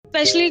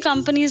especially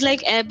companies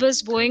like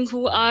Airbus, Boeing,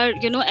 who are,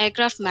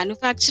 aircraft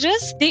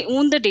manufacturers, they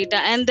own the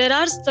data. And there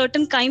are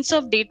certain kinds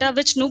of data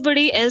which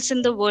nobody else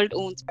in the world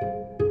owns.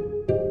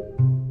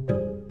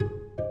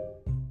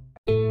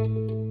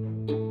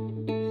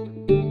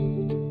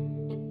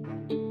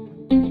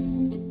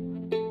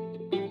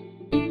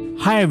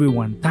 Hi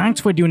everyone, thanks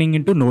for tuning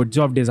into Nodes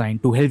of Design.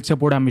 To help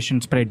support our mission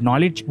spread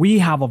knowledge, we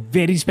have a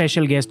very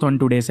special guest on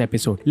today's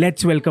episode.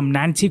 Let's welcome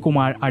Nancy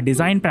Kumar, a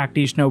design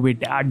practitioner with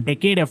a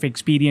decade of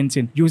experience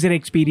in user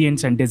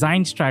experience and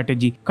design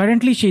strategy.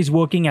 Currently, she is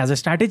working as a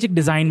strategic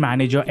design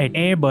manager at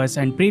Airbus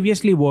and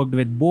previously worked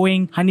with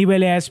Boeing,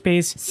 Honeywell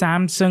Aerospace,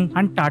 Samsung,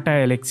 and Tata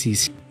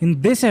Elxsi. In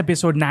this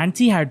episode,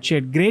 Nancy had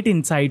shared great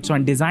insights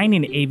on design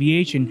in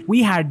aviation.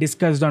 We had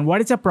discussed on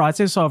what is the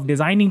process of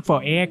designing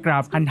for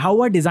aircraft and how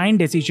are design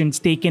decisions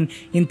taken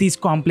in these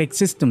complex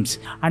systems.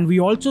 And we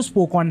also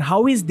spoke on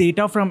how is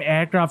data from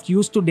aircraft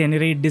used to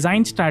generate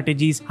design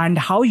strategies and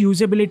how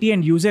usability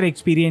and user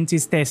experience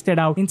is tested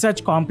out in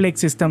such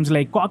complex systems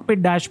like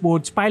cockpit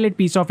dashboards, pilot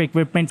piece of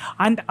equipment,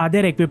 and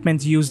other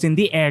equipments used in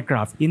the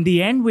aircraft. In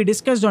the end, we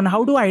discussed on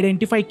how to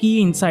identify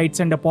key insights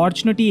and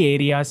opportunity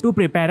areas to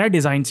prepare a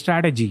design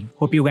strategy.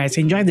 Hope you guys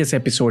enjoyed this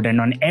episode, and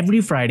on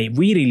every Friday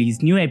we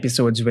release new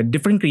episodes with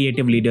different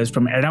creative leaders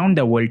from around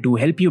the world to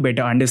help you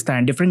better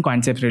understand different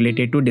concepts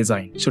related to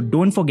design. So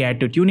don't forget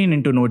to tune in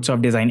into Notes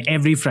of Design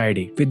every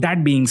Friday. With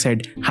that being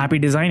said, happy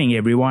designing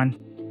everyone.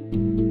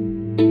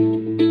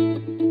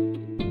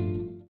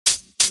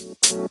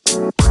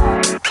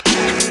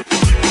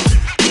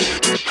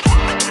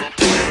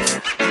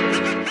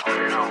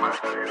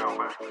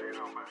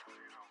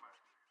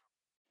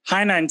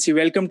 Hi Nancy,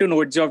 welcome to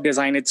Nodes of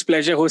Design. It's a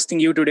pleasure hosting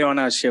you today on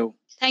our show.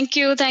 Thank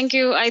you.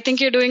 I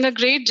think you're doing a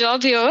great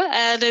job here,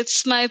 and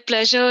it's my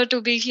pleasure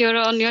to be here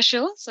on your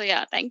show. So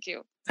yeah, thank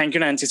you. Thank you,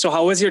 Nancy. So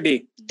how was your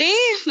day?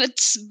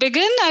 It's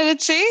begin, I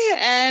would say.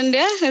 And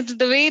yeah, it's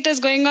the way it is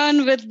going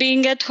on with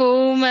being at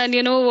home and,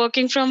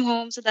 working from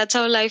home. So that's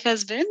how life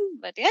has been.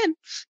 But yeah,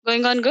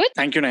 going on good.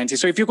 Thank you, Nancy.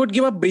 So if you could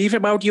give a brief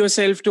about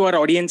yourself to our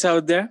audience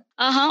out there.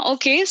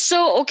 Okay.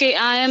 So,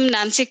 I am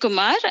Nancy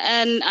Kumar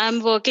and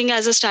I'm working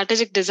as a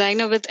strategic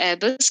designer with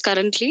Airbus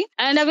currently.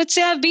 And I would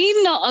say I've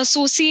been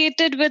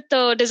associated with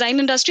the design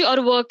industry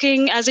or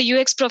working as a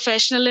UX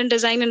professional in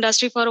design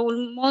industry for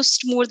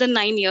almost more than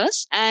 9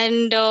 years.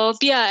 And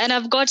and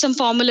I've got some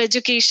formal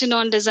education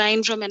on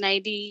design from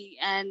NID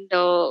and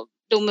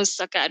Domus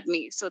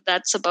Academy. So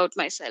that's about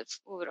myself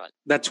overall.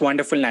 That's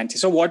wonderful, Nancy.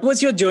 So what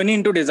was your journey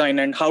into design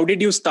and how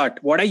did you start?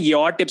 What are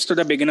your tips to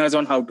the beginners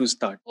on how to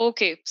start?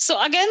 Okay. So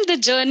again, the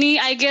journey,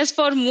 I guess,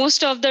 for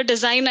most of the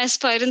design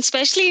aspirants,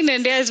 especially in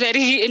India, is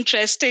very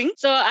interesting.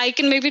 So I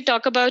can maybe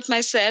talk about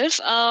myself.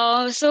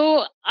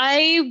 So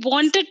I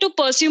wanted to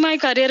pursue my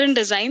career in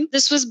design.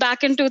 This was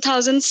back in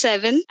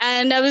 2007.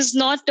 And I was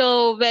not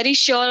very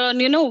sure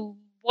on,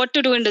 what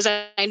to do in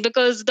design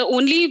because the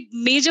only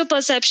major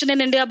perception in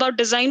India about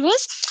design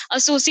was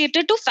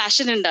associated to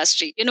fashion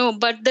industry,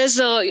 but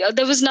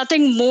there was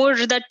nothing more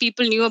that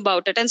people knew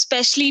about it. And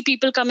especially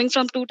people coming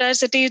from two-tier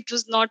city, it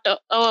was not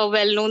a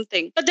well-known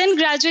thing. But then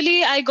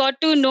gradually I got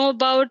to know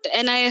about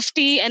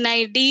NIFT,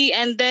 NID,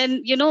 and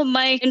then,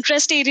 my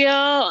interest area,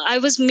 I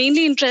was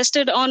mainly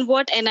interested on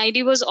what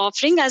NID was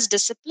offering as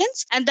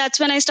disciplines. And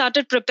that's when I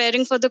started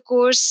preparing for the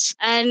course.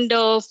 And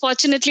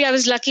fortunately, I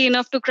was lucky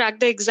enough to crack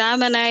the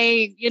exam and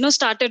I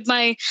started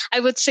my, I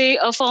would say,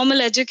 a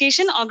formal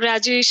education or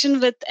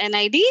graduation with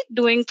NID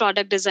doing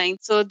product design.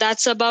 So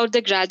that's about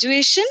the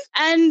graduation.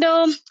 And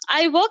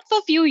I worked for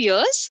a few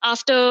years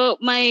after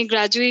my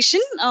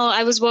graduation.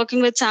 I was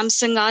working with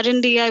Samsung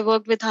R&D. I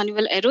worked with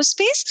Honeywell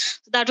Aerospace.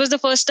 That was the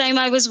first time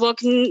I was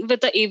working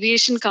with the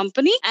aviation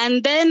company.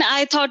 And then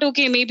I thought,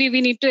 okay, maybe we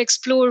need to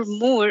explore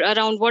more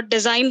around what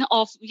design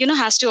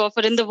has to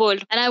offer in the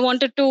world. And I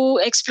wanted to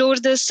explore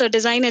this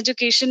design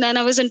education, and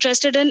I was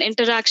interested in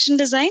interaction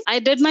design. I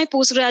did my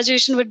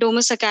post-graduation with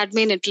Domus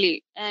Academy in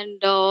Italy.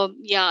 And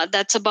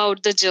that's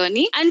about the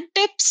journey. And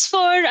tips for,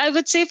 I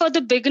would say, for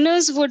the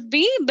beginners would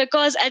be,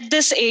 because at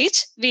this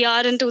age, we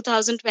are in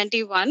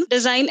 2021,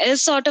 design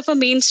is sort of a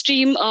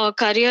mainstream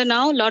career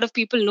now. A lot of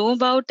people know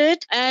about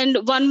it. And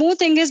one more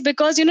thing is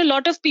because, a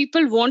lot of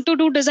people want to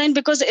do design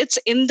because it's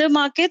in the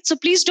market. So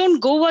please don't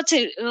go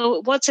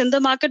what's in the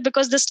market,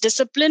 because this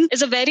discipline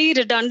is a very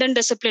redundant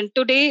discipline.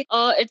 Today,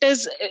 it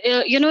is,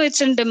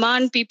 it's in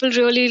demand. People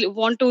really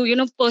want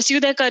to, pursue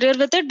their career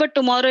with it, but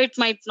tomorrow it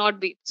might not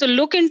be. So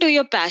look into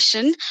your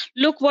passion,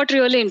 look what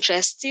really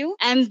interests you,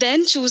 and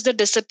then choose the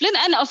discipline.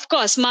 And of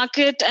course,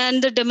 market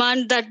and the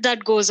demand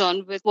that goes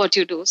on with what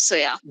you do. So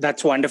yeah.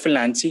 That's wonderful,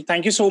 Nancy.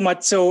 Thank you so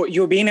much. So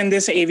you've been in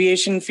this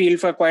aviation field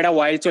for quite a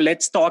while. So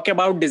let's talk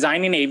about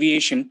design in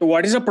aviation. So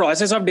what is the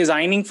process of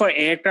designing for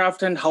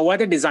aircraft and how are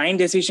the design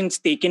decisions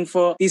taken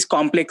for these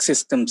complex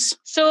systems?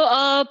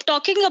 So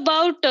talking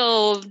about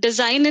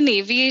design in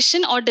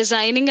aviation or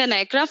designing an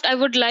aircraft, I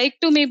would like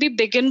to maybe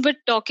begin with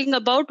talking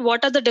about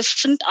what are the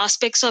different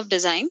aspects of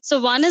design. So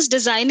one is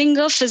designing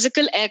a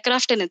physical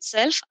aircraft in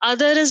itself.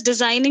 Other is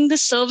designing the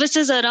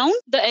services around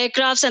the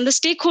aircrafts and the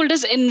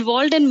stakeholders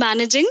involved in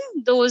managing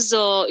those,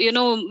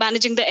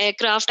 managing the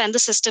aircraft and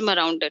the system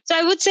around it. So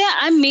I would say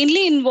I'm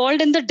mainly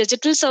involved in the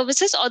digital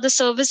services or the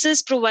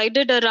services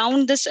provided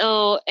around this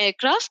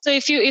aircraft. So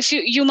if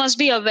you must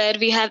be aware,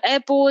 we have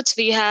airports,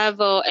 we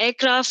have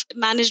aircraft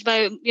managed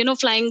by,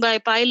 flying by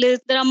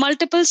pilots. There are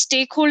multiple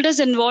stakeholders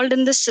involved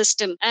in this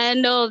system,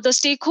 and the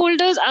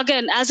stakeholders,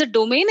 again, as a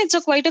domain, it's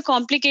a quite a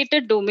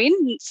complicated domain,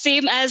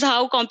 same as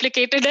how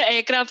complicated the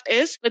aircraft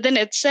is within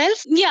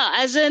itself. Yeah,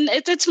 as in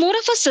it's more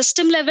of a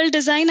system level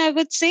design, I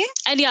would say.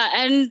 And yeah,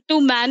 and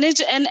to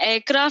manage an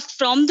aircraft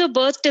from the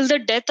birth till the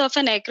death of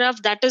an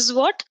aircraft, that is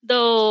what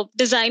the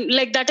design,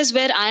 like, that is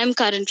where I am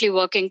currently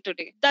working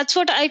today. That's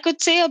what I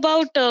could say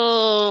about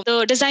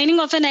the designing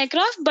of an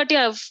aircraft. But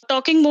yeah,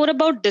 talking more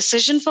about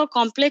decision for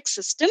complex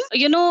system,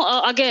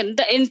 again,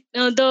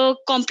 the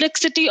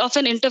complexity of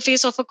an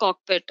interface of a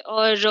cockpit,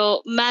 or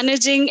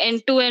managing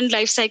end-to-end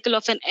life cycle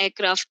of an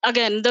aircraft.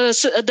 Again,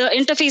 the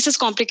interface is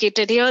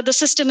complicated here, the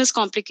system is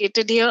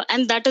complicated here,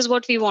 and that is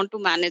what we want to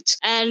manage.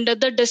 And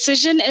the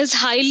decision is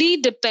highly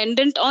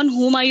dependent on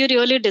whom are you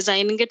really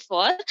designing it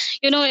for.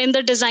 In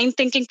the design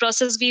thinking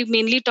process, we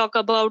mainly talk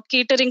about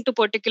catering to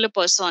particular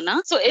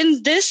persona. So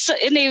in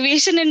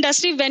aviation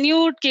industry, when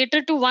you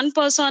cater to one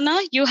persona,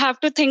 you have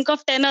to think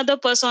of 10 other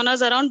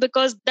personas around,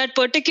 because that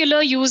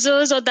particular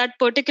users or that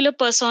particular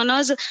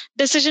persona's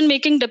decision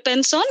making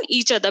depends on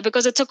each other,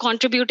 because it's a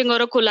contributing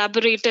or a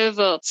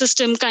collaborative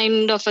system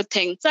kind of a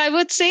thing. So I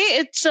would say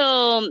it's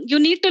you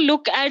need to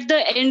look at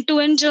the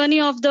end-to-end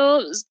journey of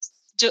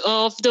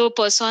the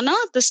persona,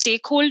 the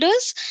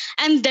stakeholders,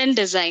 and then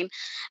design.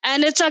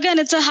 And it's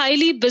a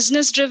highly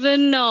business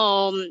driven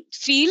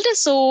field,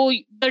 so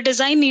the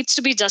design needs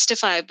to be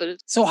justifiable.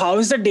 So how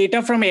is the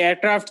data from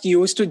aircraft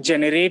used to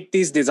generate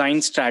these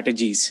design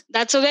strategies?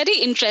 That's a very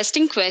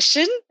interesting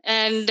question.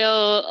 And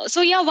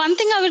one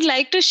thing I would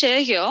like to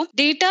share here,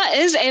 data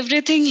is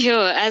everything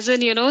here, as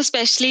in,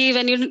 especially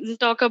when you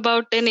talk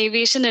about an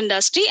aviation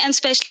industry, and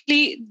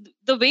especially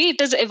the way it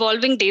is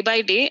evolving day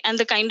by day, and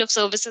the kind of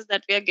services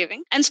that we are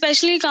giving. And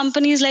especially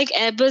companies like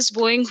Airbus,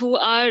 Boeing, who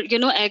are,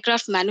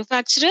 aircraft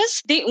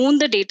manufacturers, they own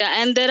the data.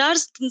 And there are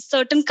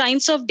certain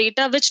kinds of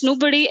data which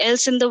nobody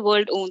else in the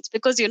world owns,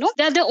 because,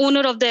 they're the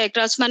owner of the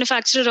aircraft,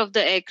 manufacturer of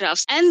the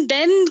aircraft. And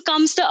then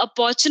comes the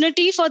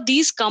opportunity for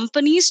these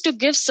companies to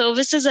give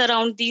services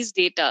around these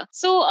data.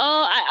 So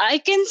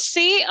I can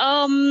say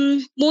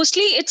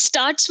mostly it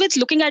starts with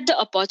looking at the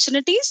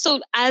opportunities.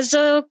 So as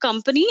a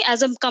company,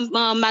 as a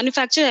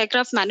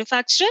aircraft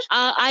manufacturer,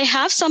 I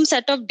have some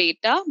set of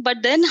data, but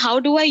then how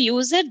do I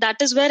use it?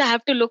 That is where I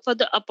have to look for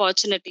the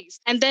opportunities.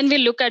 And then we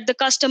look at the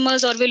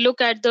customers, or we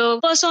look at the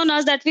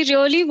personas that we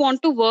really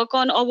want to work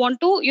on, or want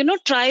to,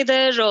 try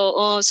their,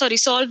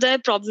 solve their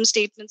problem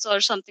statements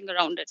or something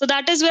around it. So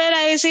that is where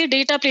I say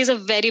data plays a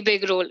very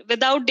big role.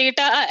 Without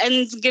data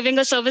and giving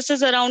us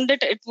services around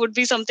it, it would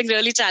be something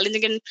really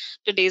challenging in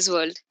today's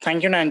world.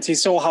 Thank you, Nancy.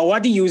 So how are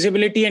the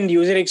usability and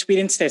user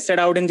experience tested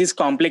out in these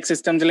complex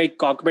systems like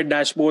cockpit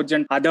dashboards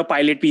and other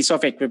pilot piece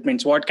of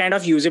equipment? What kind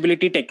of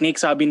usability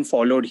techniques are being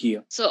followed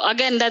here? So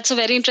again, that's a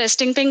very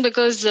interesting thing,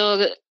 because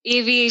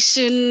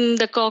aviation,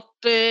 the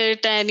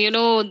cockpit, and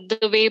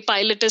the way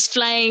pilot is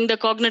flying, the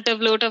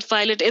cognitive load of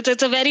pilot,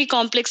 it's a very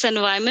complex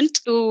environment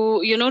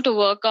to to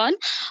work on.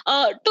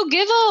 To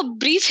give a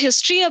brief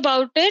history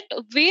about it,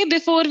 way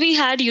before we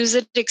had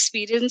user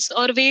experience,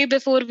 or way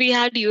before we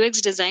had UX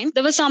design,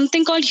 there was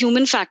something called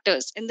human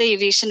factors in the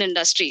aviation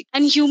industry.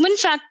 And human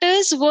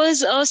factors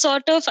was a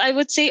sort of, I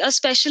would say, a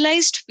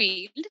specialized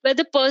field where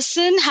the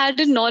person had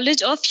a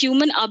knowledge of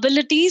human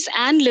abilities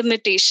and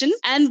limitation,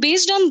 and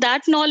based on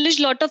that knowledge,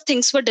 lot of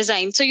things were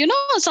designed. So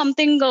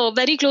something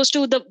very close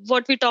to the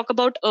what we talk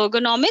about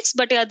ergonomics,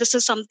 but yeah, this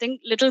is something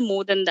little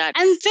more than that.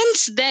 And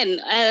since then,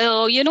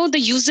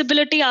 the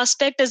usability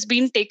aspect has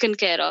been taken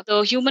care of.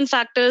 The human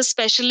factors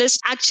specialist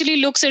actually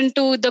looks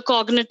into the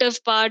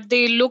cognitive part.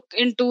 They look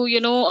into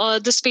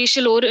the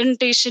spatial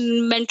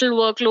orientation, mental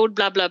workload,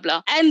 blah blah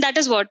blah. And that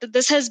is what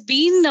this has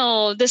been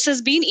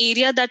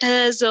area that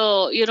has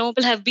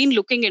people have been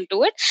looking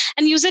into it.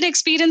 And user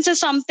experience is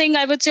something,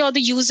 I would say, or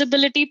the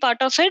usability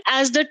part of it,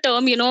 as the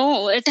term,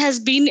 it has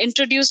been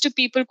introduced to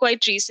people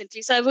quite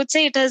recently. So I would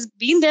say it has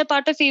been their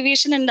part of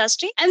aviation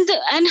industry.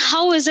 And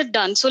how is it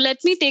done? So let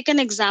me take an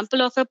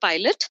example of a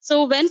pilot.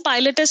 So when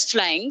pilot is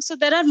flying, so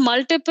there are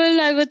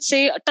multiple, I would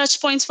say, touch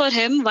points for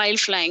him while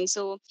flying.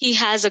 So he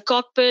has a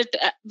cockpit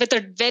with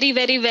a very,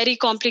 very, very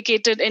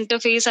complicated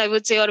interface, I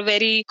would say, or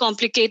very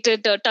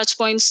complicated touch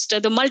points,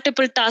 the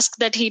multiple tasks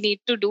that he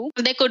needs to do.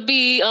 There could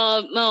be,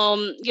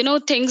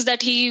 things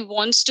that he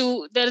wants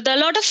to, there are a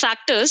lot of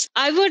factors.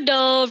 I would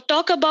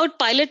talk about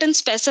pilot in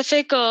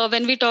specific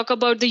when we talk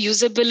about the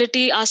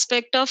usability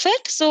aspect of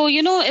it. So,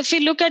 if we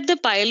look at the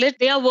pilot,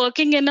 they are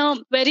working in a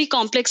very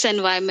complex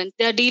environment.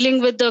 They are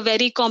dealing with the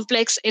very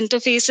complex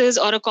interfaces,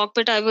 or a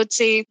cockpit, I would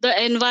say,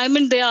 the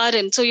environment they are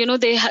in. So,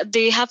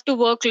 they have to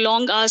work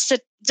long hours,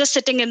 sit just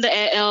sitting in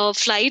the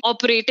flight,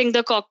 operating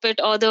the cockpit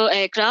or the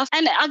aircraft.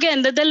 And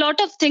again, there are a lot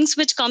of things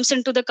which comes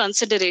into the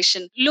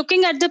consideration.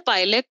 Looking at the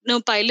pilot,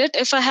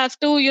 if I have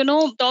to,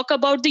 talk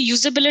about the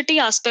usability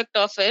aspect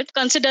of it,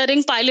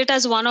 considering pilot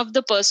as one of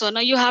the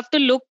persona, you have to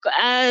look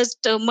at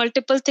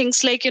multiple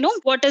things like,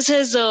 what is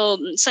his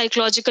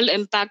psychological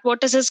impact,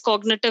 what is his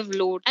cognitive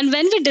load. And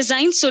when we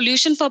design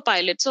solution for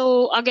pilot,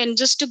 so again,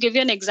 just to give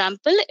you an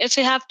example, if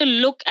we have to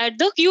look at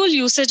the fuel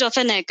usage of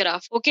an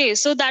aircraft, okay,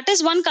 so that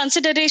is one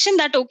consideration,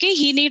 that okay,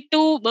 he need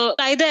to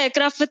fly the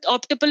aircraft with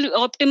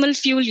optimal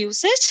fuel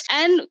usage,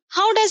 and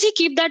how does he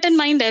keep that in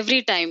mind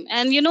every time?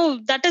 And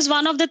that is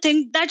one of the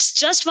things, that's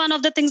just one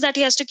of the things that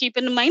he has to keep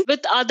in mind with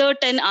other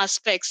 10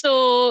 aspects.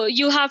 So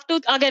you have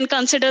to again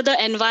consider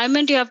the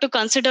environment, you have to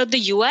consider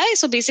the UI.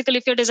 So basically,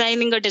 if you're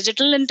designing a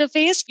digital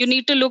interface, you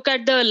need to look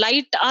at the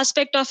light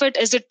aspect of it.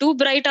 Is it too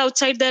bright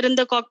outside there in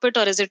the cockpit,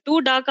 or is it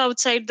too dark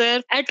outside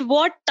there? At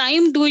what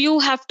time do you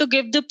have to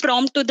give the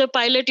prompt to the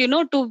pilot,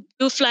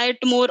 to fly at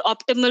more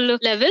optimal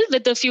level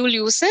with the fuel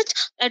usage?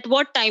 At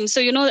what time?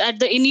 So at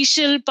the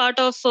initial part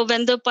of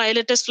when the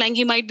pilot is flying,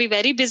 he might be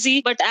very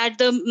busy, but at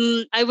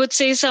the I would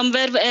say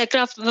somewhere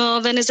aircraft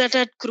when is that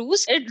at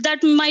cruise,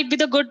 that might be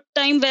the good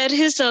time where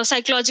his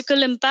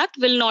psychological impact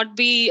will not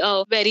be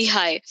very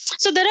high.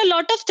 So there are a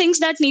lot of things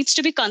that needs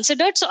to be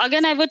considered. So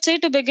again, I would say,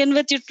 to begin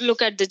with, you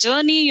look at the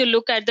journey, you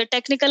look at the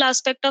technical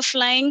aspect of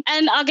flying,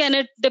 and again,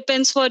 it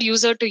depends for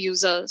user to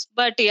users.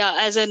 But yeah,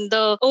 as in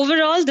the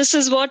overall, this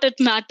is what it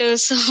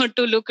matters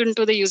to look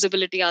into the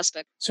usability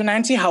aspect. So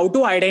Nancy, how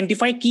to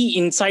identify key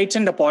insights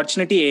and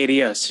opportunity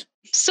areas?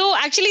 So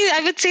actually,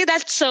 I would say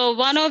that's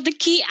one of the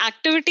key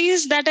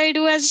activities that I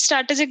do as a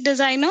strategic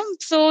designer.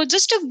 So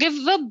just to give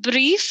a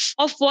brief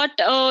of what,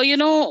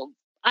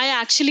 I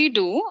actually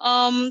do.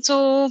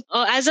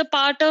 As a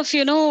part of,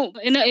 in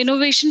an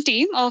innovation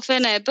team of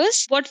an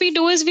Airbus, what we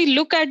do is we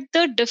look at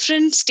the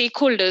different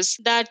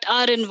stakeholders that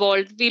are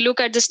involved. We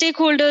look at the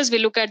stakeholders, we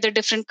look at the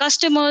different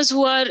customers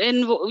who are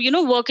in,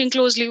 working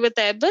closely with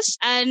Airbus.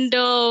 And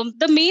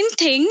the main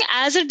thing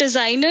as a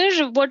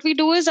designer, what we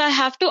do is I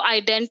have to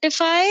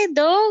identify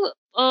the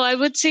I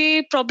would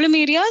say problem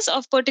areas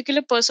of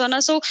particular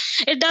persona. So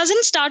it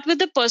doesn't start with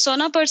the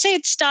persona per se,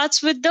 it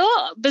starts with the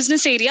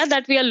business area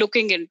that we are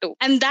looking into.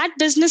 And that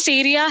business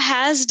area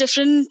has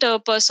different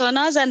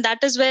personas, and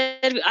that is where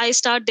I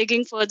start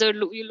digging further,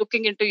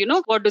 looking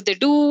into, what do they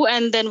do,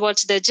 and then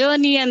what's their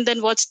journey, and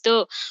then what's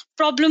the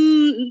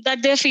problem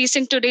that they're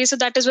facing today. So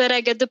that is where I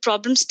get the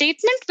problem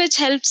statement, which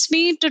helps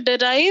me to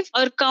derive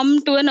or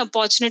come to an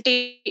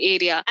opportunity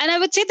area. And I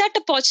would say that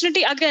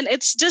opportunity, again,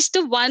 it's just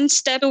the one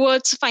step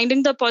towards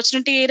finding the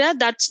opportunity area.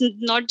 That's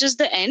not just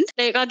the end.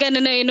 Like again,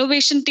 in an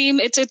innovation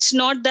team, it's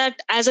not that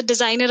as a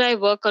designer I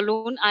work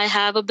alone. I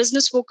have a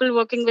business focal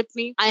working with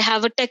me. I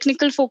have a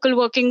technical focal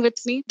working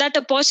with me. That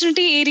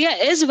opportunity area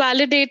is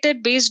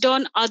validated based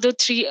on other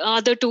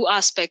two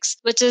aspects,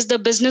 which is the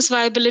business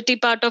viability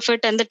part of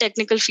it and the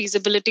technical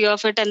feasibility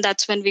of it. And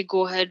that's when we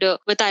go ahead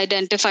with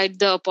identified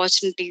the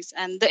opportunities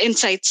and the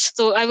insights.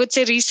 So I would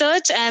say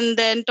research, and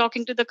then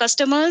talking to the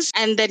customers,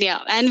 and then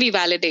and we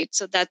validate.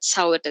 So that's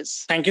how it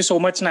is. Thank you so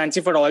much,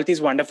 Nancy, for all these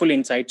wonderful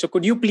insights. So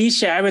could you please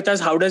share with us,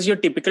 how does your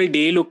typical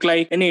day look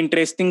like? Any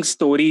interesting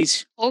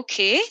stories?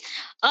 Okay.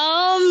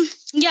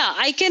 Yeah,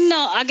 I can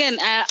again.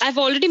 I've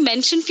already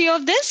mentioned few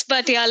of this,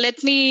 but yeah,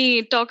 let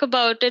me talk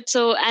about it.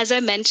 So, as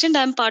I mentioned,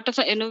 I'm part of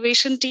an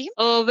innovation team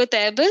with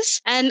Airbus,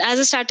 and as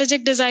a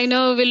strategic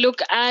designer, we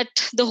look at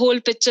the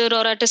whole picture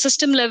or at a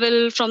system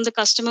level from the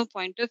customer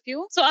point of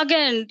view. So,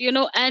 again,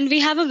 and we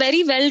have a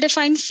very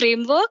well-defined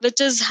framework,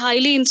 which is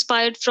highly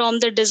inspired from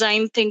the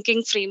design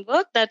thinking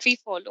framework that we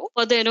follow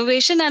for the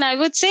innovation. And I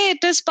would say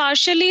it is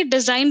partially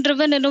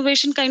design-driven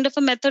innovation kind of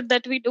a method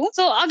that we do.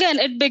 So, again,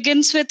 it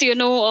begins with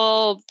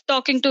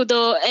talking to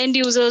the end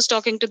users,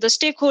 talking to the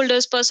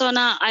stakeholders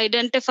persona,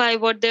 identify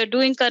what they're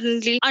doing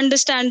currently,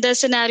 understand their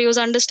scenarios,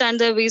 understand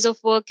their ways of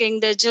working,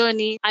 their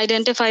journey,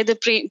 identify the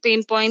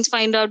pain points,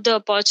 find out the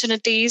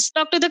opportunities,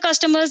 talk to the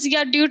customers.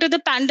 Yeah, due to the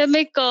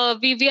pandemic,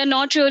 we are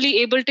not really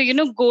able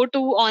to go to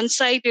on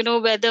site,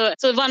 whether.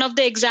 So one of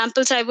the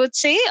examples I would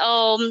say,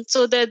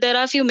 so there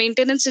are a few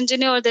maintenance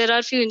engineers, or there are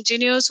a few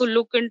engineers who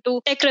look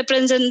into tech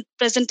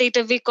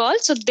representative we call.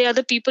 So they are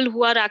the people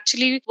who are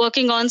actually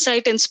working on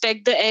site,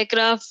 inspect the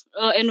aircraft,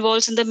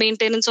 involves in the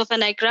maintenance of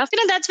an aircraft.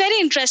 That's very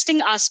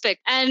interesting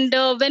aspect. And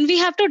when we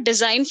have to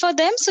design for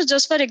them, so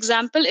just for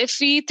example, if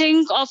we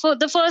think of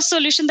the first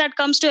solution that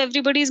comes to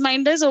everybody's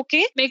mind is,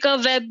 okay, make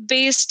a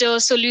web-based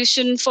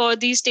solution for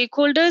these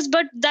stakeholders,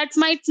 but that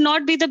might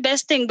not be the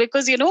best thing,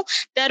 because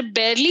they're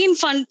barely in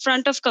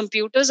front of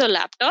computers or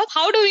laptop.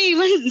 How do we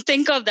even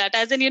think of that?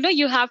 As in,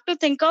 you have to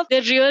think of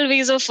the real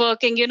ways of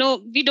working.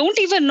 We don't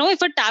even know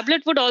if a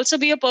tablet would also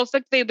be a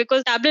perfect way,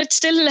 because tablet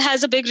still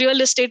has a big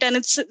real estate, and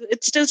it's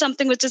still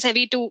something which is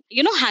heavy to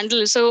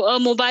handle. So a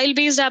mobile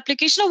based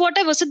application or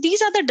whatever. So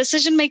these are the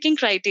decision making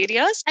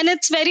criteria, and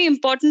it's very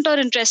important or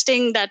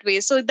interesting that way.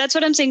 So that's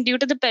what I'm saying. Due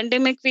to the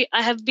pandemic,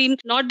 I have been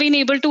not been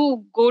able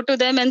to go to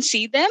them and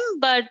see them,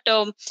 but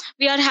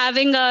we are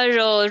having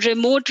our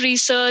remote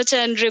research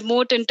and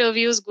remote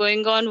interviews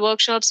going on,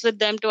 workshops with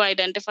them to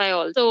identify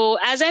all. So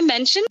as I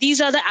mentioned,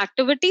 these are the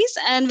activities.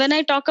 And when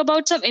I talk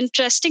about some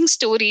interesting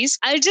stories,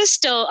 I'll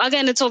just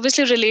again, it's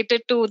obviously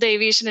related to the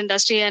aviation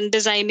industry and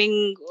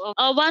designing.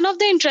 One of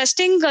the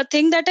interesting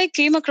thing that I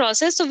came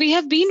across is, so we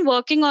have been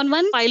working on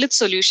one pilot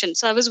solution.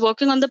 So I was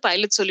working on the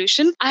pilot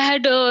solution. I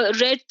had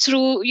read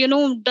through,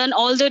 done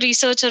all the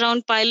research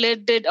around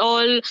pilot, did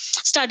all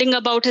studying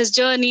about his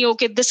journey.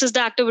 Okay, this is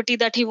the activity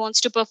that he wants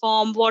to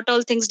perform. What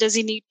all things does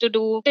he need to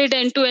do? Did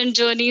end-to-end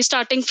journey,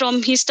 starting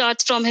from, he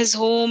starts from his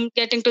home,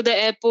 getting to the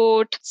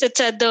airport, sits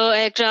at the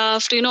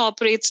aircraft,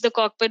 operates the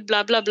cockpit,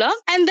 blah blah blah.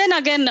 And then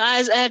again,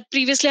 as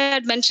previously I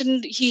had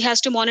mentioned, he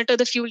has to monitor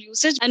the fuel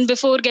usage, and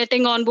before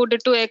getting onboarded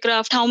to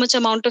aircraft, how much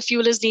amount of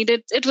fuel is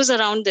needed. It was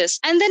around this.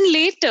 And then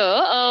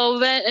later,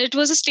 when it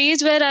was a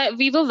stage where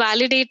we were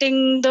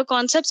validating the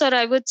concepts, or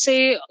I would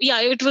say,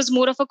 yeah, it was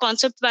more of a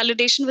concept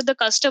validation with the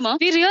customer.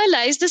 We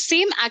realized the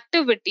same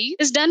activity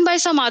is done by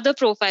some other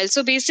profile.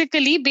 So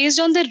basically, based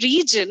on the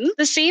region,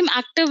 the same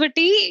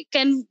activity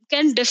can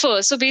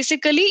differ. So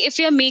basically, if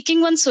you are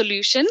making one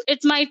solution, it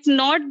might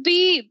not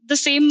be the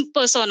same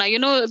persona.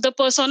 The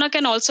persona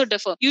can also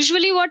differ.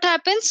 Usually what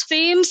happens,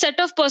 same set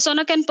of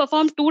persona can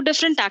perform two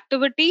different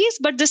activities,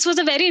 but this was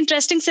a very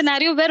interesting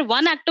scenario where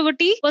one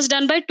activity was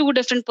done by two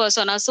different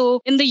personas.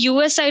 So in the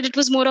US side, it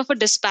was more of a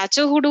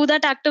dispatcher who do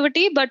that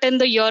activity, but in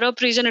the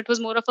Europe region, it was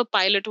more of a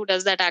pilot who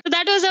does that act. So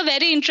that was a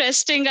very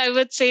interesting, I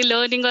would say,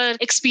 learning or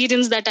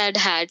experience that I'd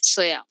had.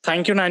 So yeah.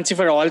 Thank you, Nancy,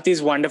 for all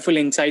these wonderful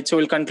insights. So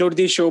we'll conclude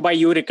this show by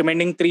you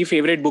recommending 3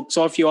 favorite books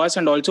of yours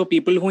and also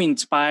people who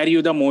inspire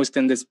you the most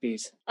in this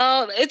space.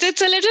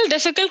 It's a little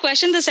difficult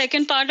question, the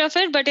second part of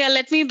it, but yeah,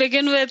 let me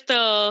begin with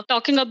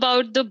talking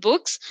about the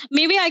books.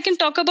 Maybe I can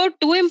talk about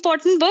two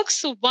important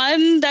books.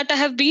 One that I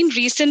have been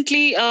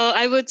recently,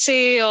 I would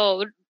say,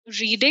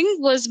 reading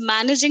was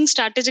Managing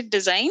Strategic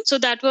Design. So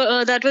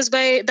that's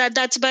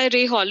by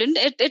Ray Holland.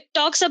 It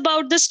talks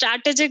about the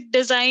strategic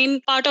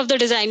design part of the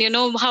design.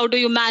 How do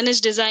you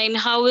manage design?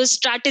 How is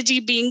strategy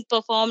being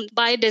performed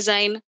by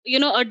design?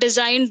 A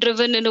design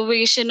driven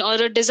innovation or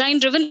a design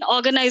driven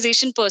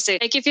organization per se.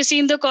 Like if you see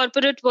in the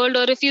corporate world,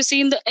 or if you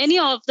see in any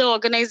of the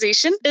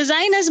organization,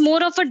 design is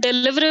more of a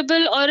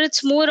deliverable, or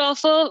it's more of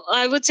a,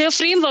 I would say, a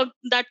framework.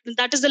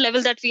 That is the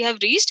level that we have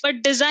reached.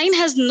 But design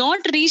has not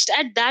reached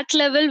at that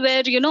level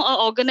where a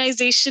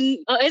organization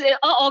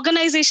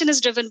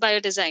is driven by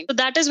a design. So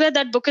that is where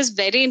that book is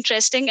very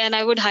interesting, and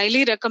I would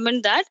highly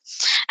recommend that.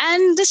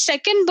 And the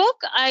second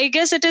book, I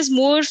guess it is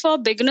more for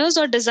beginners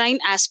or design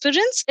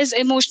aspirants, is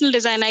Emotional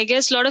Design. I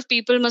guess a lot of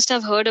people must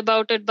have heard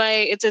about it.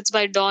 It's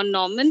by Don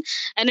Norman,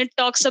 and it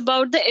talks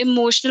about the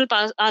emotional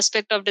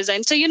aspect of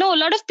design. So a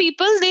lot of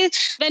people,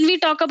 when we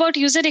talk about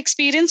user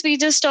experience, we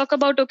just talk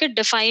about, okay,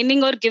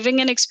 defining or giving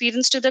an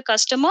experience to the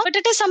customer, but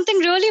it is something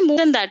really more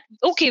than that.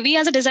 Okay, we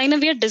as a designer,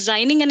 we are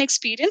designing an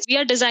experience, we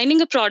are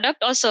designing a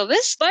product or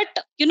service, but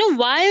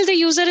while the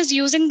user is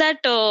using that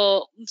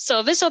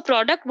service or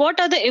product, what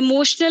are the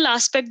emotional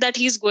aspect that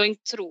he's going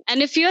through?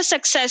 And if you're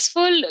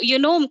successful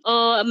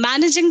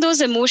managing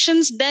those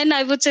emotions, then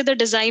I would say the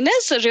design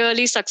is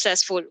really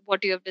successful,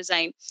 what you have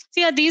designed.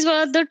 So yeah, these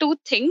were the two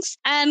things.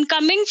 And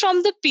coming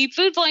from the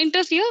people point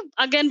of view,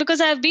 again,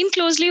 because I've been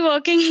closely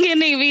working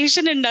in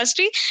aviation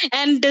industry,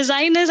 and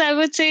design is, I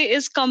would say,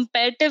 is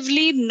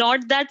comparatively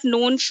not that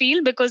known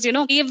field, because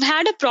we've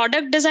had a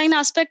product design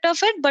aspect of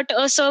it, but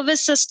a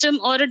service system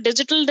or a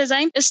digital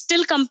design is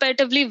still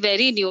comparatively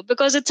very new,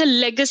 because it's a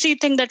legacy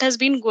thing that has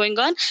been going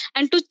on,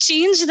 and to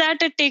change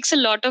that, it takes a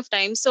lot of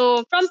time.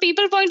 So from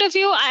people point of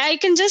view, I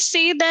can just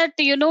say that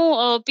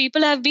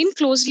people have been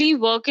closely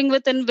working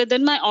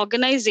within my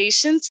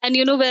organizations, and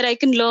where I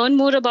can learn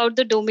more about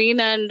the domain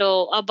and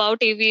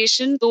about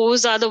aviation.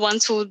 Those are the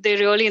ones who they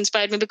really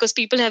inspired me, because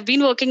people have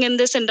been working in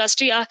this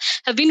industry,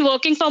 have been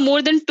working for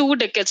more than 2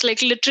 decades.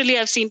 Like literally,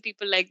 I've seen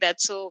people like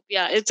that. So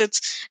yeah,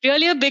 it's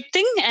really a big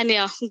thing, and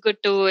yeah,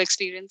 good to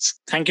experience.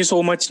 Thank you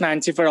so much,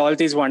 Nancy, for all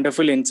these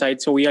wonderful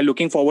insights. So we are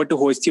looking forward to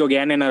host you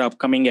again in our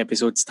upcoming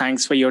episodes.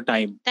 Thanks for your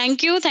time.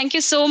 Thank you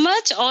so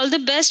much. All the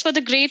best for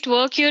the great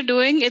work you're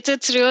doing.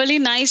 It's really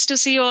nice to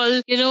see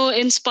all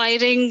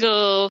inspiring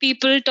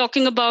people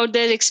talking about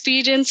their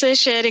experiences,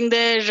 sharing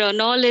their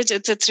knowledge.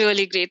 It's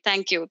really great.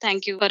 Thank you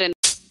for